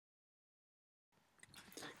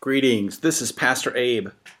Greetings. This is Pastor Abe.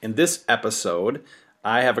 In this episode,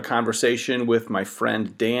 I have a conversation with my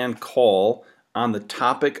friend Dan Call on the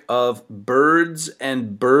topic of birds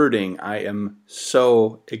and birding. I am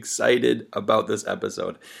so excited about this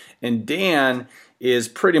episode. And Dan is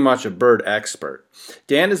pretty much a bird expert.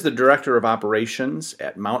 Dan is the Director of Operations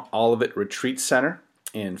at Mount Olivet Retreat Center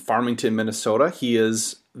in Farmington, Minnesota. He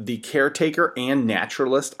is the caretaker and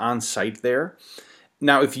naturalist on site there.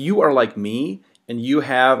 Now, if you are like me and you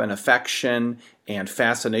have an affection and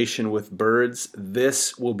fascination with birds,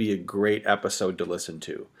 this will be a great episode to listen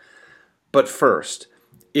to. But first,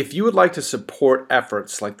 if you would like to support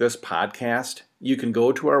efforts like this podcast, you can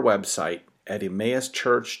go to our website at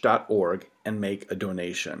emmauschurch.org and make a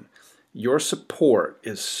donation. Your support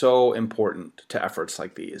is so important to efforts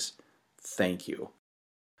like these. Thank you.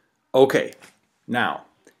 Okay, now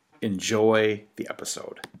enjoy the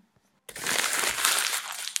episode.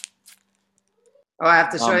 Oh, I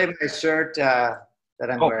have to show you my shirt that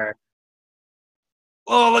I'm wearing.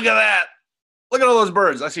 Oh, look at that. Look at all those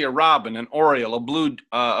birds. I see a robin, an oriole,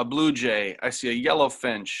 a blue jay. I see a yellow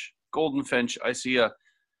finch, golden finch. I see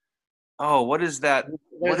what is that?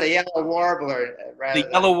 There's a yellow warbler. The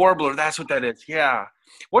yellow warbler, that's what that is. Yeah.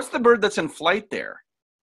 What's the bird that's in flight there?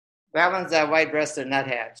 That one's a white-breasted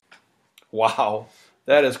nuthatch. Wow,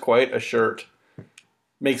 that is quite a shirt.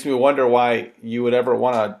 Makes me wonder why you would ever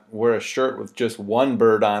want to wear a shirt with just one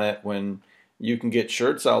bird on it when you can get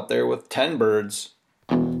shirts out there with 10 birds.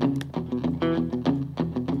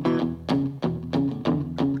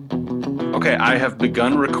 Okay, I have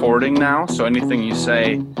begun recording now, so anything you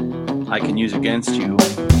say I can use against you.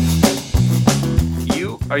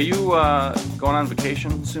 Are you going on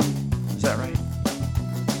vacation soon? Is that right?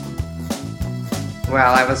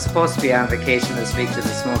 Well, I was supposed to be on vacation this week to the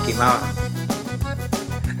Smoky Mountains.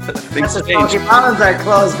 The Smoky Mountains are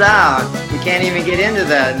closed down. You can't even get into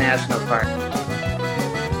the national park.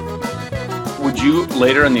 Would you,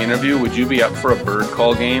 later in the interview, would you be up for a bird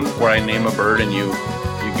call game where I name a bird and you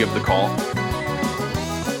give the call?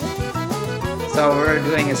 So we're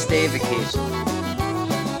doing a stay vacation.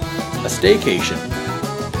 A staycation?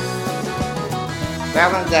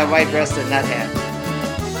 That one's a white-breasted nuthatch.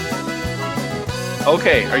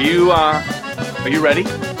 Okay, are you ready?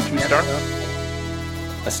 Can we start?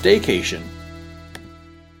 A staycation.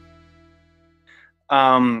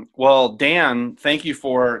 Well, Dan, thank you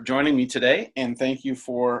for joining me today, and thank you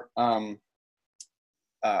for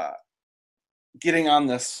getting on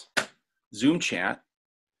this Zoom chat.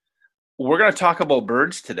 We're going to talk about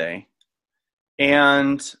birds today,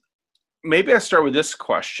 and maybe I start with this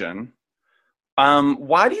question.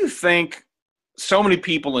 Why do you think so many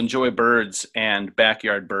people enjoy birds and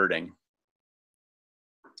backyard birding?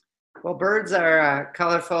 Well, birds are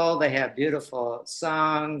colorful. They have beautiful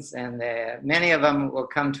songs, and many of them will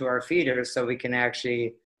come to our feeders so we can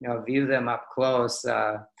actually, view them up close.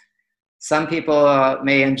 Some people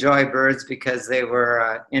may enjoy birds because they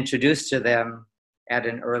were introduced to them at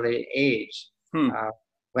an early age.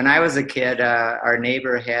 When I was a kid, our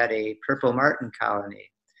neighbor had a purple martin colony,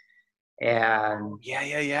 and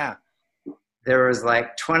yeah. There was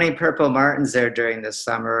like 20 purple martins there during the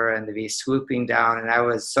summer, and they'd be swooping down, and I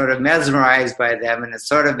was sort of mesmerized by them. And it's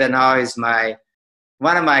sort of been always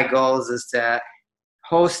one of my goals is to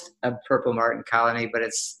host a purple martin colony, but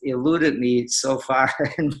it's eluded me so far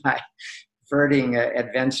in my birding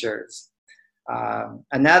adventures.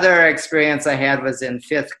 Another experience I had was in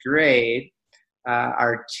 5th grade.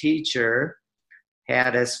 Our teacher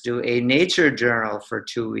had us do a nature journal for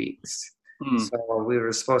 2 weeks. So we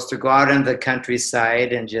were supposed to go out into the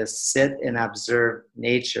countryside and just sit and observe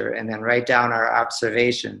nature and then write down our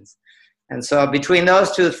observations. And so between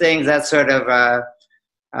those two things, that sort of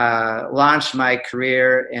launched my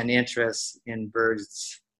career and interest in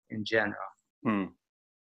birds in general.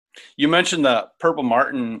 You mentioned the purple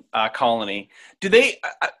martin colony. Do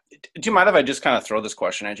you mind if I just kind of throw this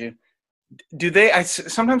question at you?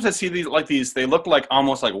 Sometimes I see these, they look like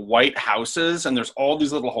almost like white houses, and there's all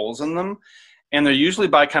these little holes in them, and they're usually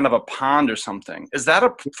by kind of a pond or something. Is that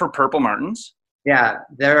for purple martins? Yeah,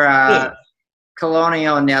 they're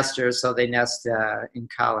colonial nesters, so they nest in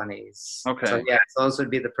colonies. Okay. So yeah, those would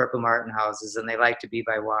be the purple martin houses, and they like to be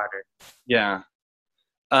by water. Yeah.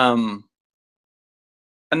 Another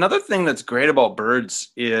thing that's great about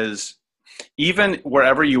birds is even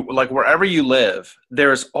wherever you live,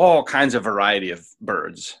 there's all kinds of variety of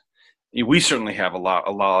birds. We certainly have a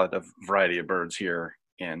lot of variety of birds here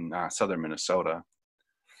in southern Minnesota.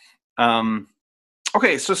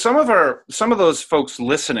 Okay, so some of those folks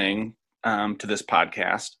listening to this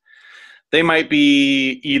podcast, they might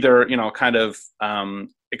be either kind of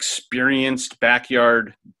experienced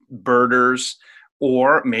backyard birders,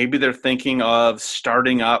 or maybe they're thinking of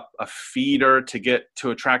starting up a feeder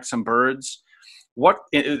to attract some birds.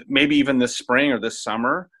 Maybe even this spring or this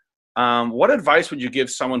summer, what advice would you give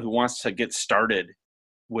someone who wants to get started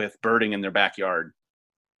with birding in their backyard?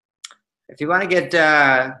 If you want to get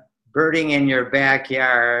birding in your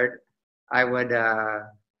backyard, I would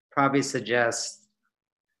probably suggest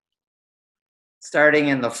starting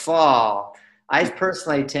in the fall. I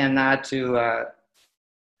personally tend not to,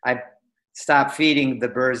 I stop feeding the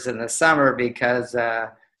birds in the summer because the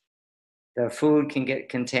food can get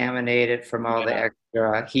contaminated from all the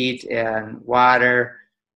extra heat and water.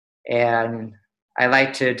 And I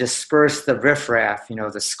like to disperse the riffraff,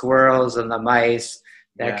 the squirrels and the mice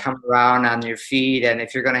that come around on your feed. And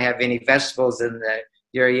if you're going to have any vegetables in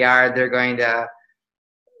your yard, they're going to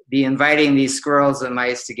be inviting these squirrels and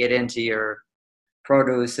mice to get into your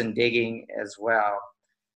produce and digging as well.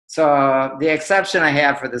 So the exception I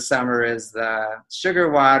have for the summer is the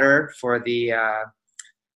sugar water for the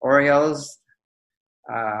orioles,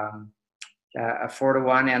 a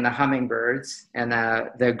 4-to-1, and the hummingbirds, and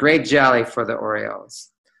the grape jelly for the orioles.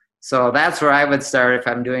 So that's where I would start if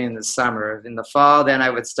I'm doing it in the summer. In the fall, then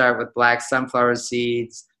I would start with black sunflower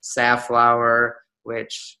seeds, safflower,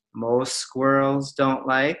 which most squirrels don't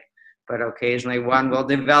like, but occasionally one will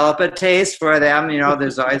develop a taste for them.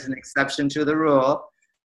 There's always an exception to the rule.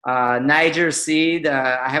 Niger seed,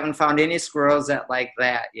 I haven't found any squirrels that like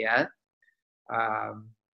that yet.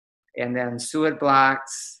 And then suet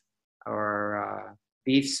blocks or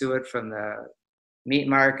beef suet from the meat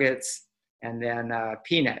markets, and then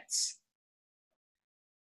peanuts.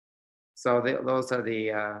 So those are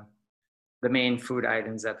the main food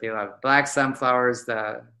items that they love. Black sunflower is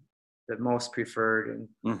the most preferred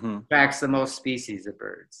and attracts the most species of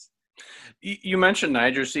birds. You mentioned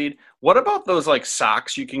Niger seed. What about those like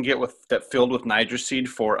socks you can get filled with Niger seed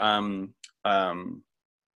for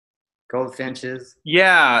goldfinches?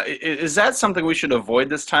 Yeah, is that something we should avoid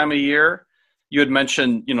this time of year? You had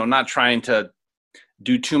mentioned, not trying to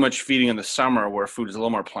do too much feeding in the summer where food is a little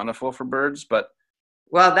more plentiful for birds, but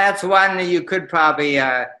well, that's one that you could probably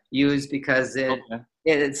use because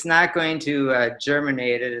it's not going to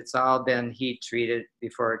germinate it. It's all been heat treated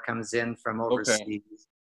before it comes in from overseas.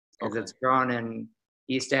 Because it's grown in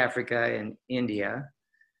East Africa and India.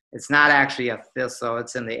 It's not actually a thistle.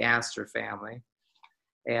 It's in the aster family.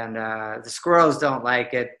 And the squirrels don't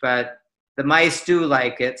like it, but the mice do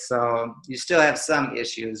like it. So you still have some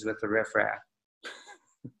issues with the riffraff.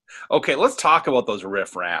 Okay, let's talk about those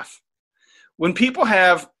riffraff. When people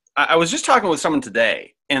I was just talking with someone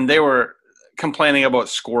today, and they were complaining about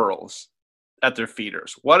squirrels at their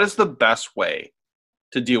feeders. What is the best way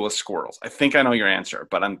to deal with squirrels? I think I know your answer,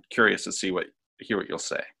 but I'm curious to hear what you'll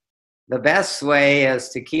say. The best way is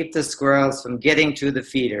to keep the squirrels from getting to the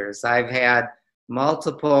feeders. I've had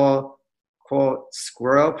multiple, quote,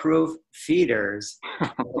 squirrel-proof feeders.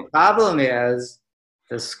 The problem is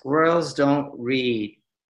the squirrels don't read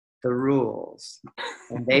the rules,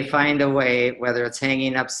 and they find a way, whether it's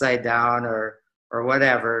hanging upside down or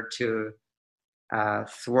whatever, to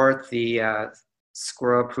thwart the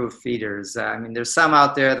squirrel-proof feeders. There's some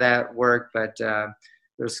out there that work, but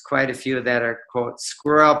there's quite a few that are, quote,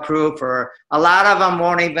 squirrel-proof, or a lot of them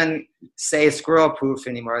won't even say squirrel-proof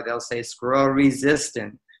anymore. They'll say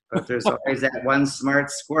squirrel-resistant, but there's always that one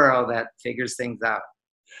smart squirrel that figures things out.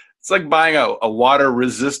 It's like buying a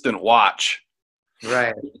water-resistant watch.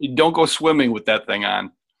 Right. You don't go swimming with that thing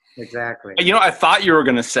on. Exactly. I thought you were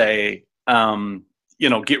going to say,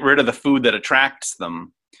 get rid of the food that attracts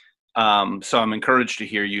them. So I'm encouraged to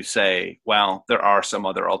hear you say, well, there are some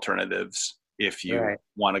other alternatives if you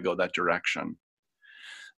want to go that direction.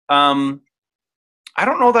 I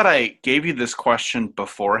don't know that I gave you this question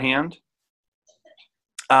beforehand,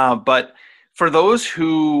 but for those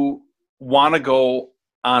who want to go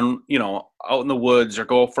on, out in the woods or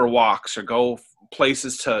go for walks or go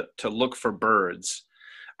places to look for birds,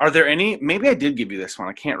 are there any, maybe I did give you this one,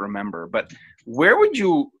 I can't remember, but where would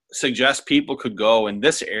you suggest people could go in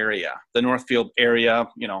this area, the Northfield area,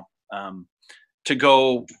 to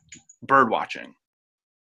go bird watching?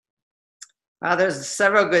 There's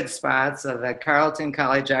several good spots. The Carleton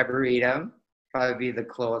College Arboretum, probably be the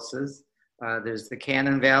closest. There's the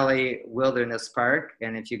Cannon Valley Wilderness Park,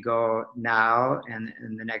 and if you go now and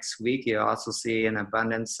in the next week, you'll also see an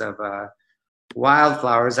abundance of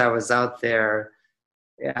wildflowers. I was out there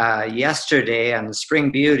yesterday, and the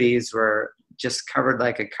spring beauties were just covered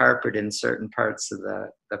like a carpet in certain parts of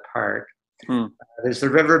the park. There's the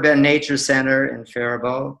Riverbend Nature Center in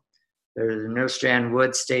Faribault. There's the Nerstrand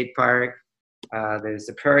Woods State Park. There's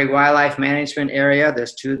the Prairie Wildlife Management Area.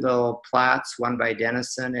 There's 2 little plots, one by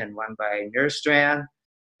Denison and one by Nerstrand.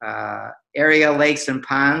 Area lakes and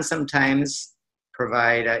ponds sometimes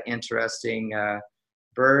provide interesting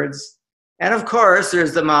birds. And of course,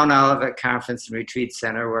 there's the Mount Olivet Conference and Retreat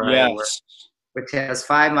Center where I work, which has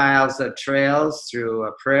 5 miles of trails through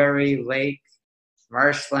a prairie, lake,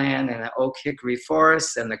 marshland, and an oak hickory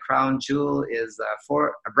forest. And the crown jewel is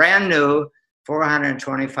a brand new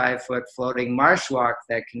 425-foot floating marsh walk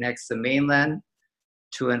that connects the mainland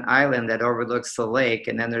to an island that overlooks the lake.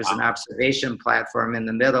 And then there's an observation platform in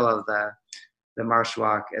the middle of the marsh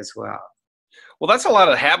walk as well. Well, that's a lot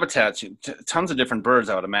of habitats, tons of different birds,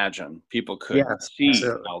 I would imagine people could see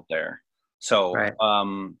absolutely. Out there. So right.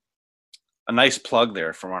 A nice plug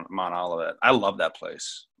there for Mount Olivet. I love that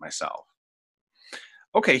place myself.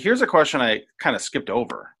 Okay, here's a question I kind of skipped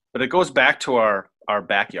over, but it goes back to our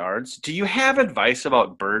backyards. Do you have advice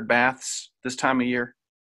about bird baths this time of year?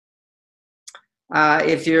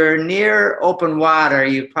 If you're near open water,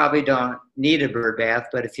 you probably don't need a bird bath,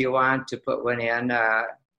 but if you want to put one in,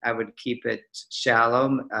 I would keep it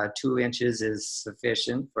shallow. 2 inches is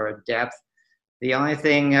sufficient for a depth. The only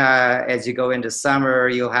thing as you go into summer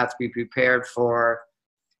you'll have to be prepared for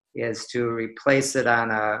is to replace it on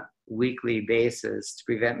a weekly basis to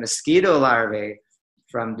prevent mosquito larvae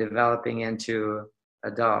from developing into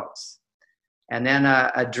adults. And then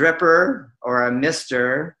a dripper or a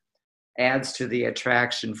mister adds to the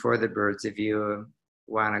attraction for the birds if you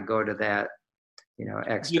want to go to that,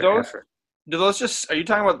 extra effort. Do those are you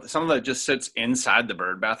talking about some that just sits inside the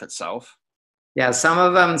bird bath itself? Yeah, some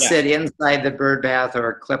of them sit inside the bird bath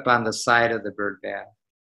or clip on the side of the bird bath.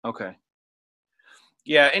 Okay.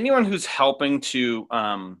 Yeah, anyone who's helping to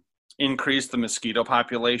increase the mosquito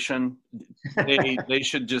population, they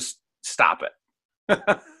should just stop it.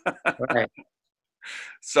 Right.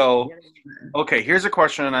 So, okay, here's a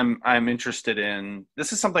question I'm interested in.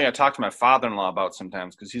 This is something I talk to my father-in-law about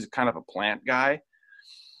sometimes because he's kind of a plant guy.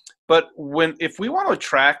 But if we want to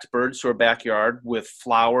attract birds to our backyard with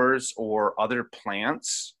flowers or other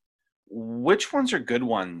plants, which ones are good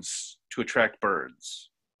ones to attract birds?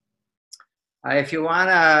 If you want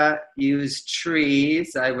to use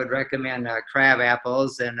trees, I would recommend crab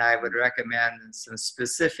apples, and I would recommend some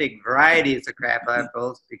specific varieties of crab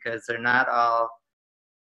apples because they're not all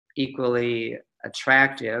equally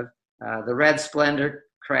attractive. The red splendor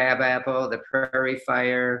crab apple, the prairie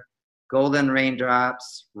fire, golden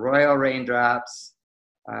raindrops, royal raindrops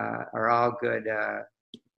are all good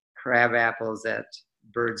crab apples that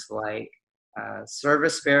birds like.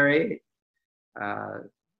 Serviceberry,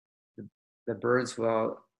 the birds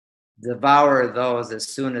will devour those as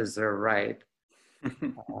soon as they're ripe.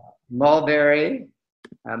 Mulberry,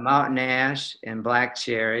 mountain ash, and black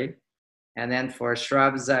cherry. And then for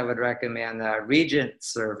shrubs, I would recommend Regent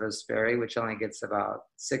serviceberry, which only gets about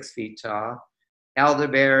 6 feet tall.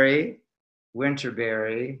 Elderberry,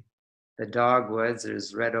 winterberry, the dogwoods,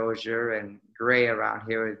 there's red osier and gray around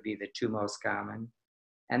here would be the 2 most common.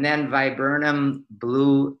 And then viburnum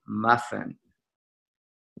blue muffin.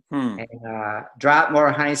 And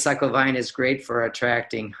Dropmore honeysuckle vine is great for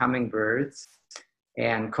attracting hummingbirds.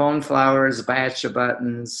 And coneflowers, bacha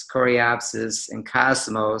buttons, coreopsis, and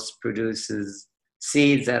cosmos produces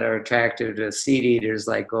seeds that are attractive to seed eaters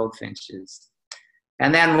like goldfinches.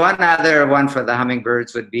 And then one other one for the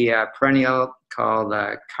hummingbirds would be a perennial called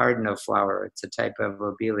cardinal flower. It's a type of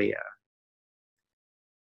lobelia.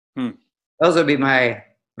 Those would be my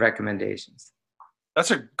recommendations.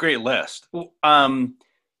 That's a great list. Do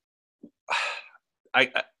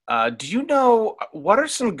you know what are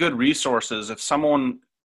some good resources if someone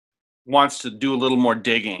wants to do a little more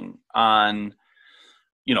digging on,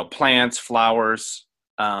 plants, flowers?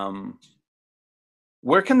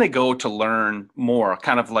 Where can they go to learn more?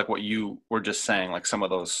 Kind of like what you were just saying, like some of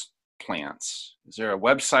those plants. Is there a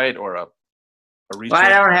website or a resource? Well, I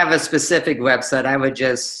don't have a specific website. I would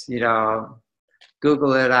just,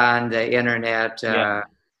 Google it on the internet,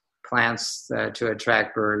 plants to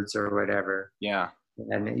attract birds or whatever. Yeah.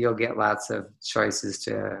 And you'll get lots of choices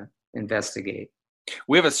to investigate.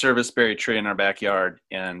 We have a serviceberry tree in our backyard,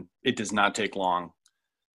 and it does not take long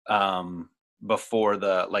before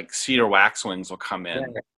the cedar waxwings will come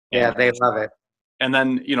in. Yeah, they love it. And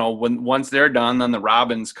then, once they're done, then the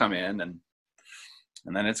robins come in and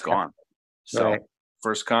then it's gone. So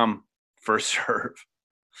First come, first serve.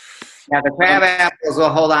 Yeah, the crab apples will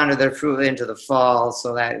hold on to their fruit into the fall,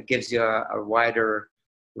 so that gives you a wider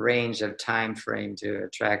range of time frame to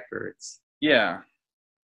attract birds. Yeah.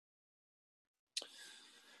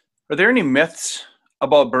 Are there any myths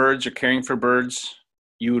about birds or caring for birds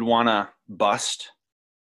you would want to bust?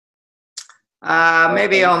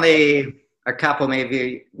 Maybe only a couple.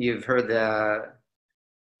 Maybe you've heard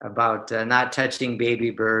about not touching baby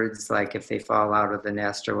birds, like if they fall out of the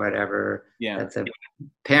nest or whatever. Yeah. That the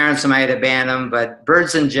parents might abandon them, but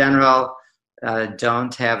birds in general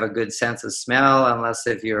don't have a good sense of smell unless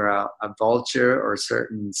if you're a vulture or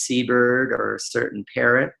certain seabird or a certain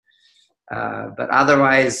parrot. But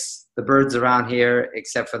otherwise, the birds around here,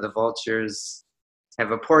 except for the vultures,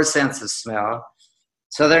 have a poor sense of smell.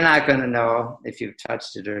 So they're not going to know if you've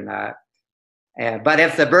touched it or not. But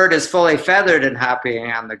if the bird is fully feathered and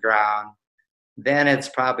hopping on the ground, then it's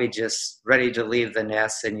probably just ready to leave the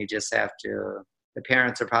nest, and you just have to, the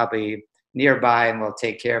parents are probably nearby and will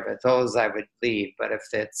take care of it. Those I would leave. But if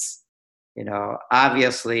it's,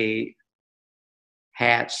 obviously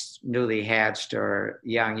newly hatched or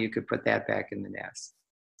young, you could put that back in the nest.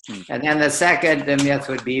 And then the myth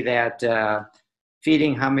would be that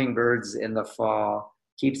feeding hummingbirds in the fall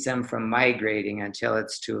keeps them from migrating until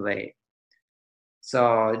it's too late.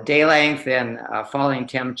 So day length and falling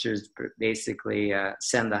temperatures basically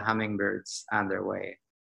send the hummingbirds on their way.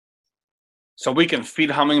 So we can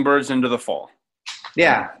feed hummingbirds into the fall.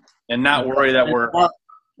 Yeah. And not worry that we're...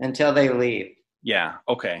 Until they leave. Yeah,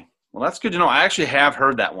 okay. Well, that's good to know. I actually have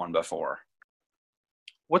heard that one before.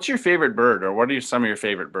 What's your favorite bird, or what are some of your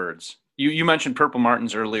favorite birds? You mentioned purple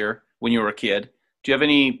martins earlier when you were a kid. Do you have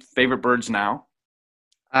any favorite birds now?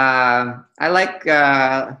 I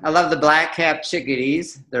love the black-capped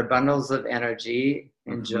chickadees. They're bundles of energy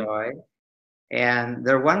and joy. And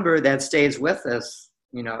they're one bird that stays with us,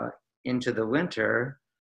 into the winter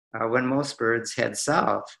when most birds head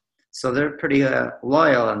south. So they're pretty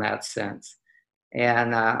loyal in that sense.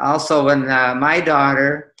 And also when my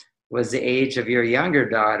daughter was the age of your younger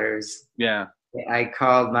daughters, yeah, I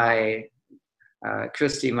called my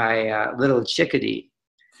Christy my little chickadee.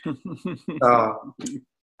 So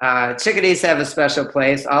chickadees have a special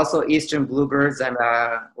place. Also, eastern bluebirds. I'm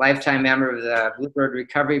a lifetime member of the Bluebird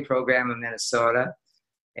Recovery Program in Minnesota.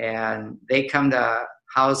 And they come to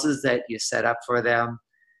houses that you set up for them.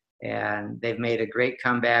 And they've made a great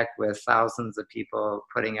comeback with thousands of people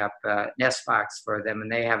putting up nest box for them.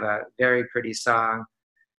 And they have a very pretty song.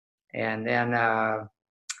 And then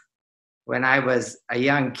when I was a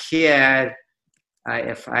young kid,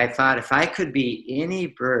 if I could be any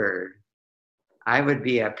bird, I would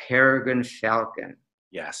be a peregrine falcon.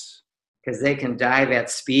 Yes. Because they can dive at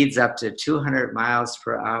speeds up to 200 miles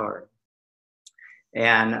per hour.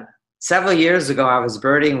 And several years ago, I was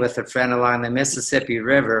birding with a friend along the Mississippi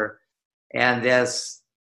River, and this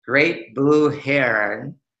great blue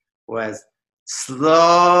heron was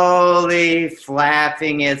slowly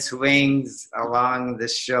flapping its wings along the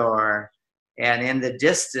shore. And in the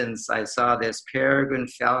distance, I saw this peregrine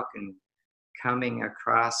falcon coming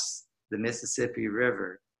across the Mississippi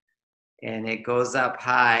River. And it goes up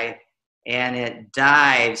high, and it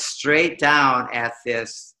dives straight down at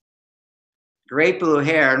this great blue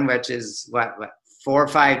heron, which is what 4 or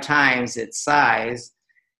 5 times its size.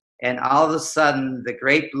 And all of a sudden, the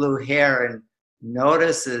great blue heron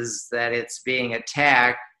notices that it's being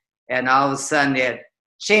attacked, and all of a sudden it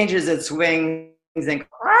changes its wings and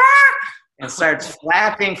starts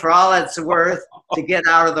flapping for all it's worth to get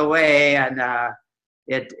out of the way. And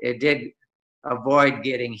it did avoid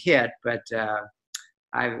getting hit, but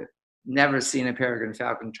I've never seen a peregrine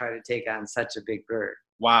falcon try to take on such a big bird.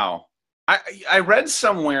 Wow. I read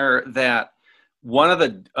somewhere that one of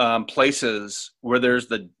the places where there's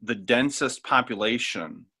the densest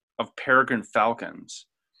population of peregrine falcons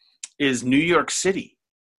is New York City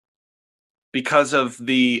because of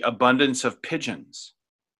the abundance of pigeons.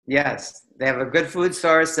 Yes, they have a good food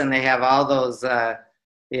source, and they have all those,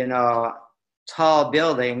 tall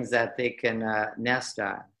buildings that they can nest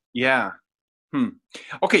on. Yeah.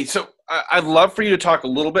 Okay, so I'd love for you to talk a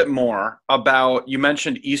little bit more about, you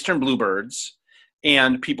mentioned eastern bluebirds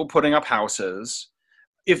and people putting up houses.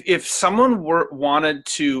 If someone wanted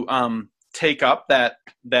to take up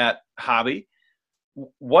that hobby,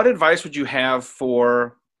 what advice would you have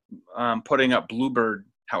for putting up bluebird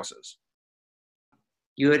houses?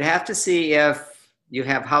 You would have to see if you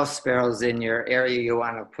have house sparrows in your area you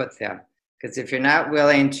want to put them. Because if you're not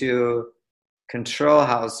willing to control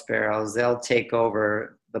house sparrows, they'll take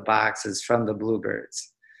over the boxes from the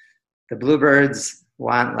bluebirds. The bluebirds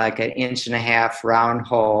want like 1.5 inch round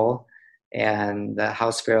hole, and the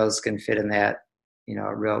house sparrows can fit in that,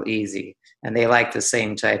 real easy. And they like the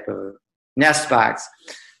same type of nest box.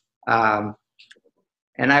 And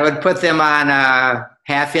I would put them on a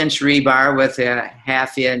 1/2 inch rebar with a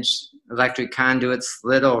 1/2 inch electric conduit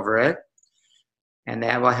slid over it. And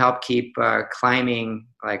that will help keep climbing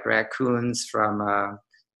like raccoons from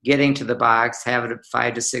getting to the box, have it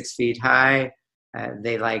 5 to 6 feet high.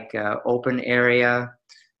 They like open area.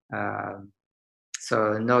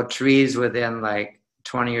 So no trees within like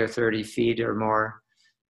 20 or 30 feet or more.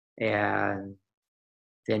 And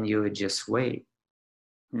then you would just wait.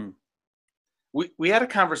 We had a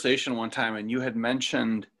conversation one time, and you had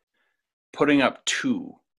mentioned putting up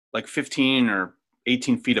two, like 15 or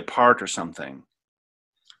 18 feet apart or something.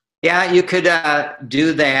 Yeah, you could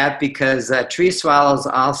do that because tree swallows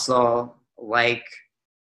also like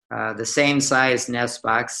the same size nest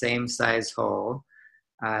box, same size hole.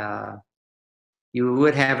 You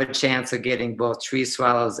would have a chance of getting both tree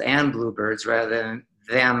swallows and bluebirds rather than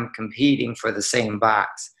them competing for the same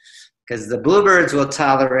box. Because the bluebirds will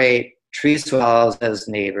tolerate tree swallows as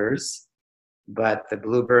neighbors, but the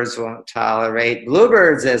bluebirds won't tolerate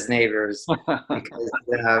bluebirds as neighbors because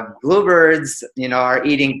the bluebirds, are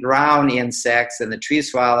eating ground insects and the tree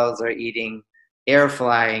swallows are eating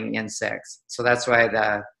air-flying insects. So that's why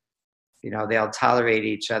they'll tolerate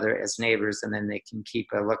each other as neighbors, and then they can keep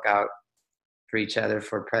a lookout for each other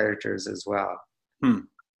for predators as well.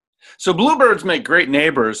 So bluebirds make great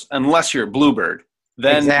neighbors unless you're a bluebird.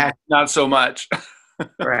 Then exactly. Not so much.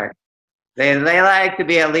 Correct. They like to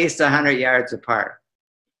be at least 100 yards apart.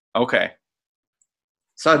 Okay.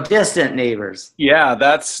 So distant neighbors. Yeah,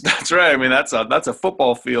 that's right. I mean, that's a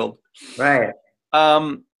football field. Right.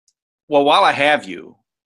 Well, while I have you,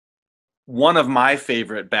 one of my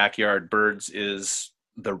favorite backyard birds is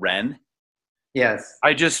the wren. Yes.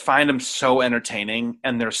 I just find them so entertaining,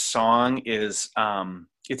 and their song is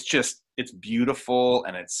it's beautiful,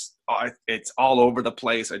 and it's all over the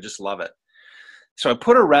place. I just love it. So I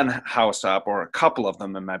put a wren house up, or a couple of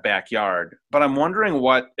them, in my backyard, but I'm wondering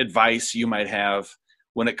what advice you might have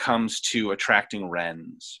when it comes to attracting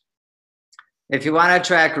wrens. If you want to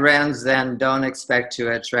attract wrens, then don't expect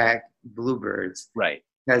to attract bluebirds. Right.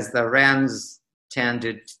 Because the wrens tend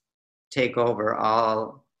to take over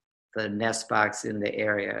all the nest box in the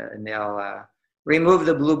area, and they'll remove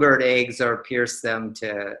the bluebird eggs or pierce them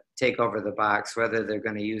to take over the box, whether they're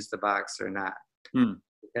going to use the box or not.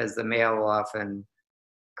 Because the male will often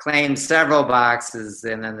claim several boxes,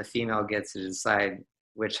 and then the female gets to decide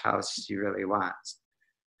which house she really wants.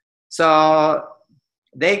 So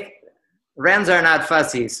wrens are not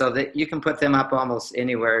fussy, so that you can put them up almost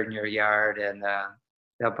anywhere in your yard, and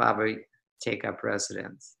they'll probably take up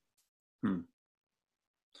residence.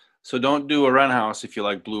 So don't do a wren house if you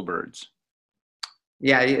like bluebirds.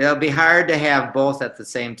 Yeah, it'll be hard to have both at the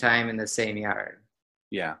same time in the same yard.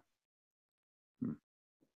 Yeah.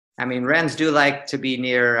 I mean, wrens do like to be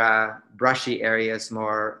near brushy areas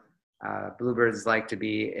more. Bluebirds like to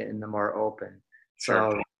be in the more open.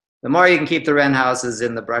 Sure. So the more you can keep the wren houses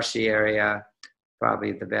in the brushy area,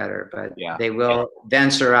 probably the better. But they will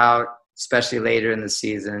venture out, especially later in the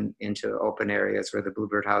season, into open areas where the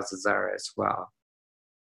bluebird houses are as well.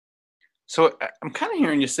 So I'm kind of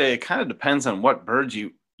hearing you say it kind of depends on what birds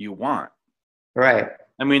you want. Right.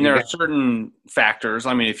 I mean, there are certain factors.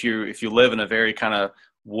 I mean, if you live in a very kind of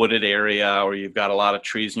wooded area, or you've got a lot of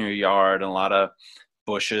trees in your yard and a lot of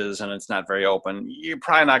bushes and it's not very open, you're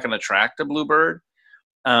probably not going to attract a bluebird.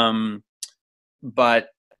 But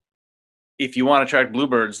if you want to attract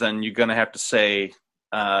bluebirds, then you're going to have to say,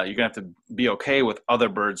 you're going to have to be okay with other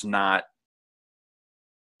birds not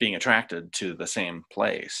being attracted to the same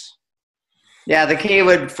place. Yeah, the key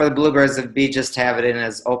for the bluebirds would be just have it in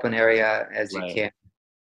as open area as you can.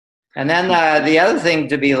 And then the other thing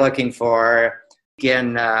to be looking for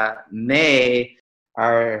in May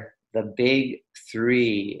are the big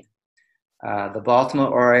three: the Baltimore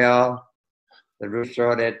Oriole, the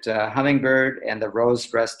roof-throated hummingbird, and the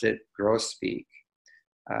rose-breasted grosbeak.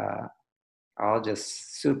 All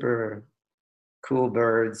just super cool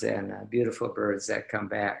birds and beautiful birds that come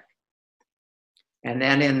back. And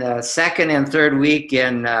then in the second and third week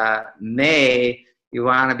in May, you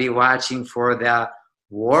want to be watching for the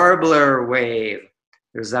warbler wave.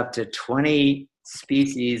 There's up to 20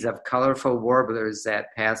 species of colorful warblers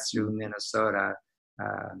that pass through Minnesota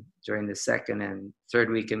during the second and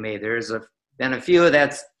third week in May. There's been a few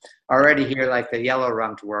that's already here, like the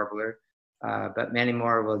yellow-rumped warbler, but many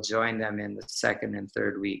more will join them in the second and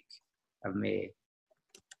third week of May.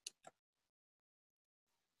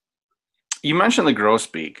 You mentioned the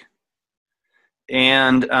grosbeak,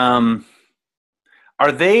 and are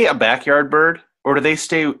they a backyard bird, or do they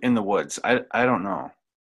stay in the woods? I don't know.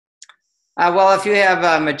 Well, if you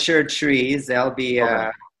have mature trees, they'll be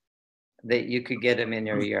that you could get them in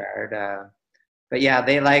your yard. But yeah,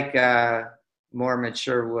 they like more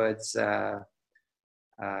mature woods and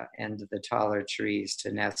the taller trees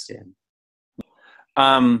to nest in.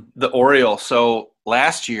 The Oriole. So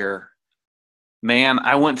last year, man,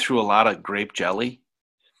 I went through a lot of grape jelly.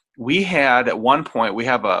 We had at one point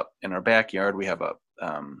in our backyard we have a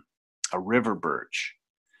river birch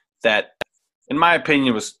that, in my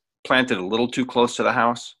opinion, was planted a little too close to the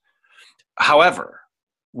house. However,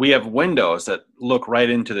 we have windows that look right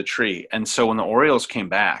into the tree, and so when the Orioles came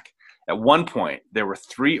back, at one point there were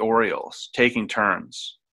 3 Orioles taking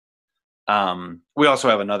turns. We also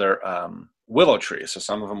have another willow tree, so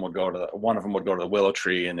some of them would go to one of them would go to the willow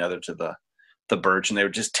tree, and the other to the birch, and they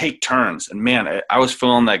would just take turns. And man, I was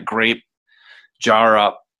filling that grape jar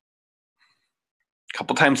up a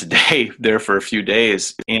couple times a day there for a few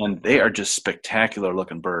days, and they are just spectacular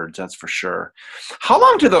looking birds, that's for sure. How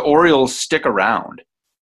long do the Orioles stick around?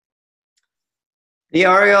 The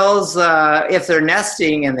Orioles, if they're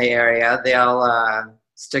nesting in the area, they'll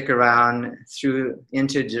stick around through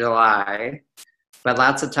into July. But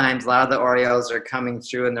lots of times, a lot of the Orioles are coming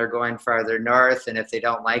through and they're going farther north. And if they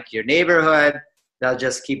don't like your neighborhood, they'll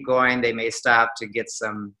just keep going. They may stop to get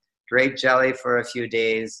some grape jelly for a few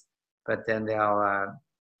days, but then they'll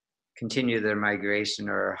continue their migration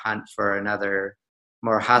or hunt for another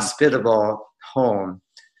more hospitable home.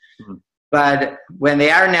 Mm-hmm. But when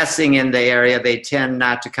they are nesting in the area, they tend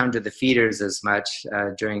not to come to the feeders as much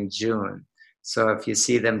during June. So if you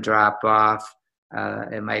see them drop off,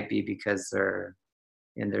 it might be because they're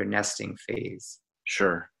in their nesting phase.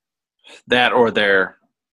 Sure. That or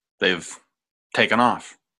they've taken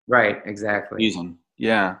off. Right, exactly. Season.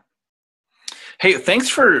 Yeah. Hey, thanks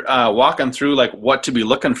for walking through like what to be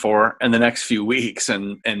looking for in the next few weeks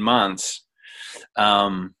and months.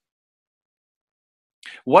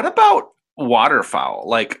 What about waterfowl?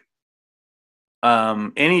 Like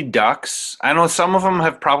any ducks? I know some of them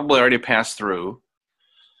have probably already passed through,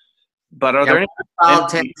 but are there any? Waterfowl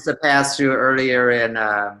tends to pass through earlier in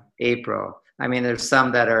April. I mean, there's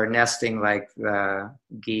some that are nesting like the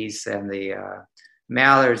geese and the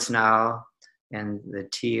mallards now and the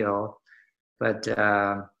teal, but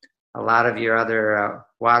a lot of your other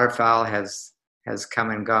waterfowl has come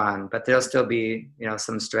and gone, but there'll still be,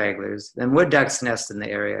 some stragglers. And wood ducks nest in the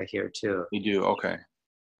area here too. You do? Okay.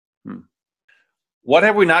 What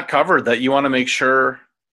have we not covered that you want to make sure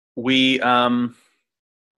we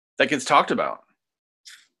that gets talked about?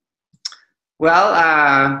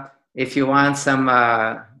 Well, if you want some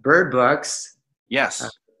bird books, yes,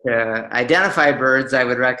 to identify birds, I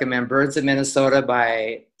would recommend Birds of Minnesota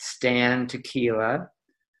by Stan Tequila,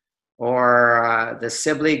 or the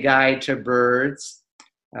Sibley Guide to Birds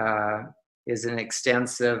is an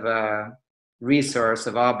extensive resource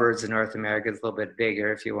of all birds in North America. It's a little bit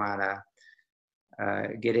bigger if you want to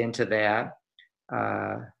get into that.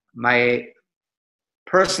 My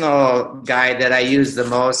personal guide that I use the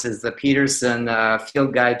most is the Peterson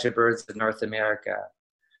Field Guide to Birds of North America.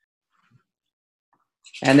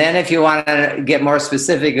 And then if you want to get more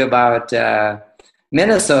specific about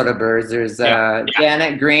Minnesota birds, there's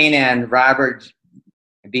Janet Green and Robert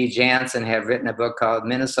B. Jansen have written a book called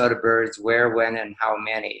Minnesota Birds, Where, When, and How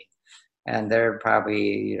Many. And they're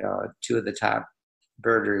probably, 2 of the top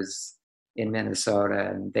birders in Minnesota,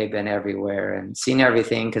 and they've been everywhere and seen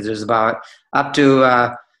everything, because there's about up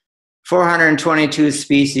to 422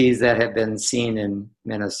 species that have been seen in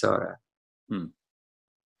Minnesota.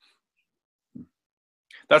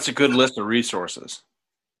 That's a good list of resources.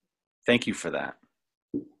 Thank you for that.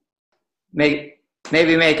 Maybe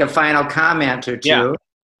make a final comment or two.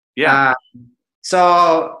 Yeah.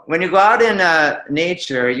 So when you go out in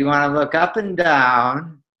nature, you want to look up and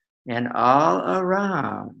down and all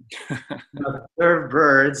around. Observe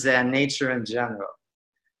birds and nature in general.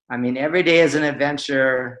 I mean, every day is an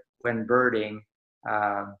adventure when birding.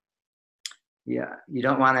 You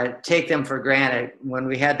don't want to take them for granted. When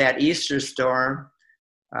we had that Easter storm,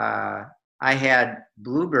 I had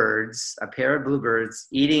bluebirds, a pair of bluebirds,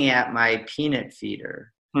 eating at my peanut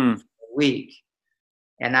feeder for a week.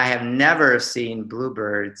 And I have never seen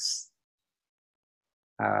bluebirds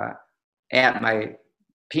at my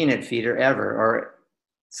peanut feeder ever, or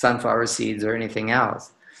sunflower seeds or anything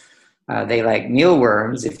else. They like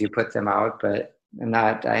mealworms if you put them out, but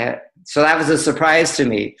not. So that was a surprise to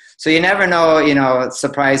me. So you never know,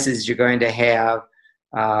 surprises you're going to have.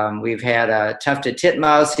 We've had a tufted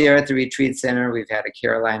titmouse here at the retreat center. We've had a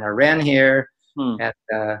Carolina wren here,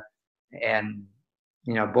 and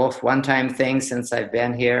both one-time things since I've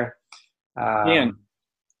been here.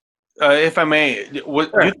 If I may,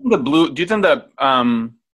 sure. Do you think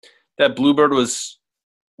that bluebird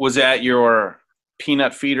was at your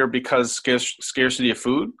peanut feeder because scarcity of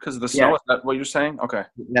food because of the snow? Yeah. Is that what you're saying? Okay,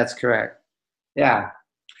 that's correct. Yeah.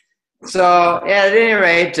 So at any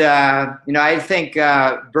rate, I think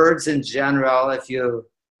birds in general, if you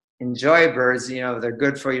enjoy birds, they're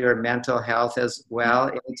good for your mental health as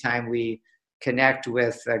well. Anytime we connect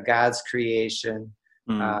with God's creation,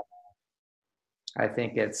 Mm. I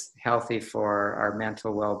think it's healthy for our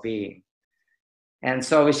mental well-being. And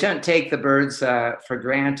so we shouldn't take the birds for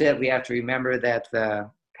granted. We have to remember that the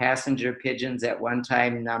passenger pigeons at one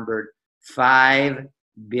time numbered 5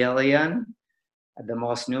 billion, the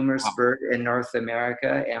most numerous bird in North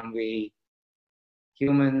America, and we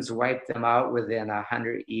humans wiped them out within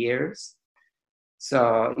 100 years.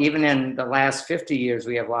 So even in the last 50 years,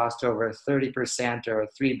 we have lost over 30% or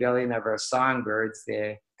 3 billion of our songbirds.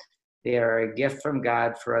 They are a gift from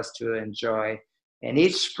God for us to enjoy. And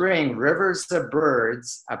each spring, rivers of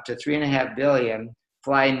birds, up to 3.5 billion,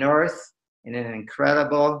 fly north in an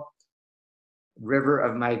incredible river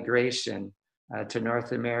of migration to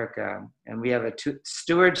North America. And we have a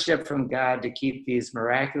stewardship from God to keep these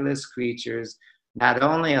miraculous creatures not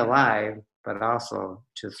only alive, but also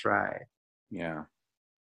to thrive. Yeah.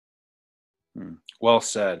 Well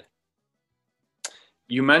said.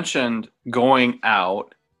 You mentioned going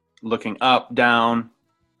out, looking up, down,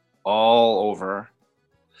 all over.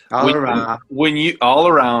 All around. When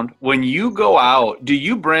you go out, do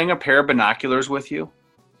you bring a pair of binoculars with you?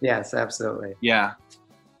 Yes, absolutely. Yeah.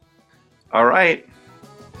 All right.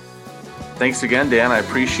 Thanks again, Dan. I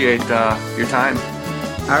appreciate your time.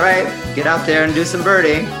 All right. Get out there and do some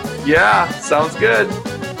birding. Yeah, sounds good.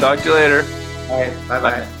 Talk to you later. All right.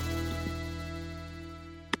 Bye-bye.